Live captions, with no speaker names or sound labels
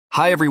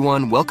Hi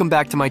everyone, welcome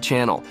back to my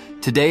channel.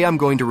 Today I'm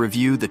going to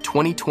review the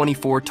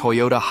 2024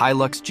 Toyota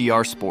HiLux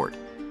GR Sport,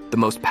 the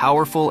most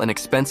powerful and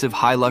expensive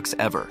HiLux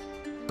ever.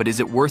 But is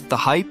it worth the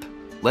hype?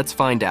 Let's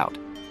find out.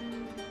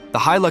 The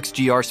HiLux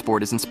GR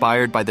Sport is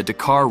inspired by the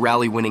Dakar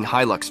Rally-winning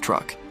HiLux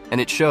truck, and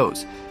it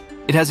shows.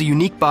 It has a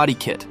unique body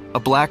kit, a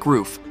black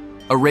roof,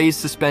 a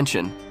raised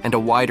suspension, and a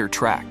wider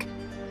track.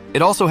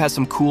 It also has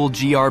some cool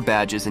GR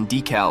badges and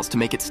decals to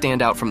make it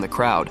stand out from the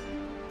crowd.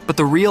 But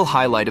the real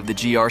highlight of the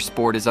GR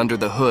Sport is under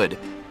the hood.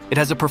 It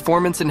has a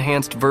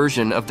performance-enhanced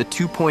version of the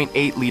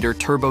 2.8-liter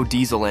turbo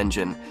diesel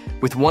engine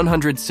with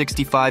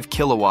 165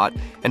 kilowatt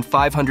and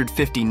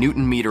 550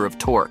 newton-meter of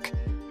torque.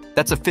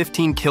 That's a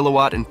 15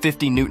 kilowatt and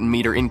 50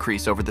 newton-meter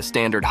increase over the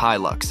standard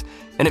HiLux,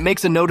 and it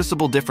makes a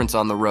noticeable difference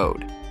on the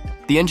road.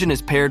 The engine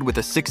is paired with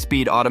a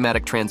 6-speed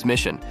automatic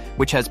transmission,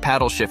 which has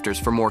paddle shifters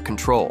for more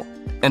control.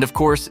 And of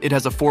course, it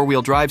has a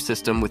 4-wheel drive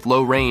system with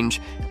low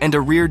range and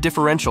a rear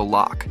differential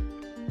lock.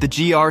 The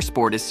GR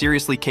Sport is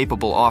seriously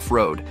capable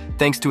off-road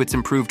thanks to its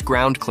improved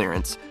ground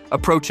clearance,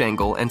 approach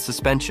angle, and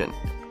suspension.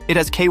 It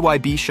has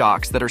KYB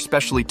shocks that are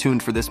specially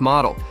tuned for this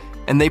model,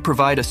 and they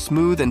provide a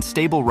smooth and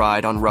stable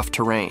ride on rough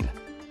terrain.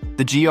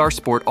 The GR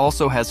Sport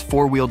also has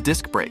 4-wheel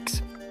disc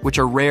brakes, which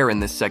are rare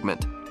in this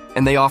segment,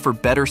 and they offer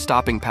better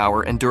stopping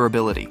power and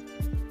durability.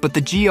 But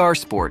the GR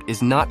Sport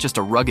is not just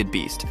a rugged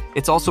beast,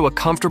 it's also a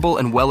comfortable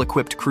and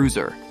well-equipped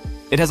cruiser.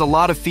 It has a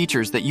lot of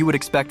features that you would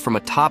expect from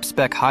a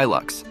top-spec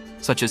HiLux,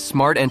 such as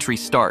smart entry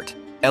start,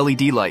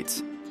 LED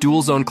lights,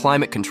 dual-zone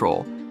climate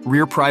control,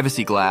 rear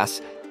privacy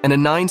glass, and a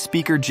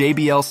 9-speaker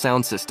JBL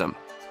sound system.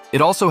 It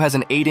also has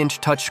an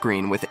 8-inch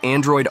touchscreen with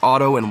Android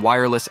Auto and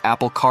wireless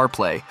Apple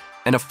CarPlay,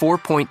 and a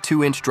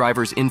 4.2-inch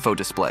driver's info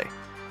display.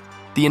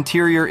 The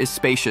interior is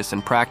spacious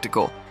and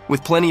practical,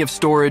 with plenty of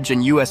storage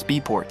and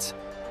USB ports.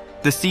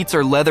 The seats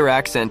are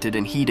leather-accented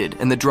and heated,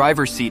 and the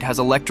driver's seat has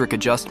electric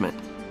adjustment.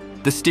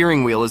 The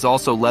steering wheel is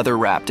also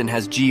leather-wrapped and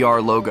has GR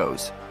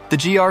logos. The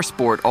GR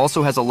Sport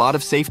also has a lot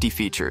of safety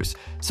features,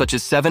 such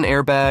as 7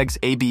 airbags,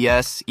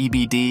 ABS,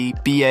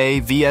 EBD, BA,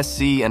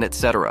 VSC, and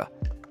etc.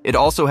 It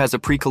also has a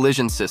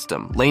pre-collision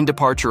system, lane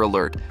departure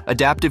alert,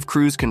 adaptive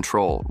cruise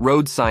control,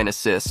 road sign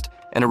assist,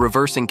 and a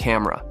reversing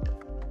camera.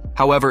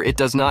 However, it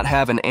does not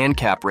have an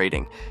ANCAP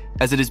rating,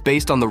 as it is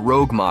based on the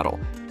Rogue model,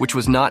 which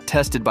was not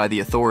tested by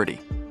the authority.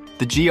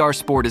 The GR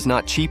Sport is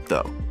not cheap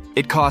though.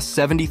 It costs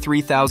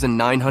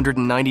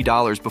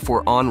 $73,990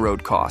 before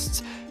on-road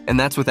costs, and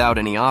that's without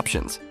any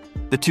options.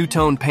 The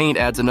two-tone paint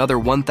adds another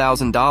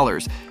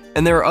 $1,000,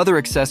 and there are other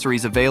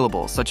accessories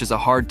available, such as a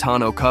hard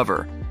tonneau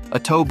cover, a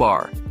tow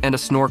bar, and a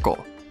snorkel.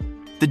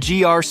 The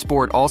GR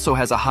Sport also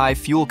has a high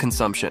fuel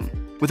consumption,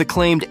 with a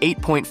claimed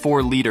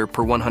 8.4 liter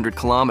per 100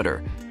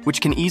 kilometer, which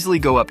can easily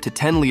go up to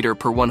 10 liter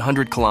per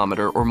 100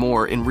 kilometer or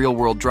more in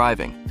real-world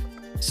driving.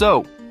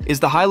 So, is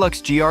the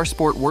HiLux GR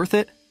Sport worth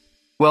it?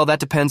 Well, that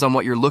depends on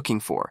what you're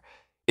looking for.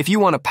 If you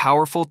want a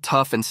powerful,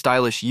 tough, and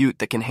stylish ute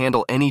that can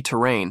handle any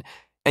terrain,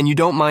 and you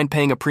don't mind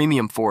paying a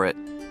premium for it,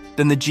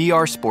 then the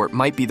GR Sport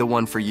might be the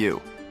one for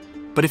you.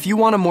 But if you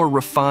want a more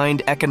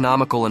refined,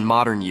 economical, and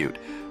modern ute,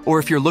 or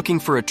if you're looking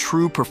for a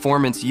true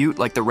performance ute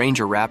like the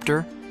Ranger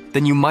Raptor,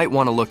 then you might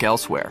want to look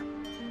elsewhere.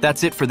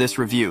 That's it for this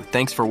review.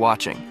 Thanks for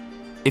watching.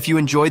 If you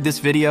enjoyed this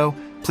video,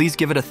 please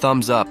give it a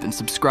thumbs up and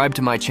subscribe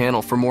to my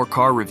channel for more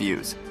car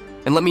reviews.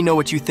 And let me know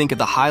what you think of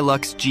the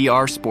HiLux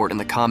GR Sport in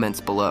the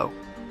comments below.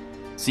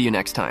 See you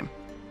next time.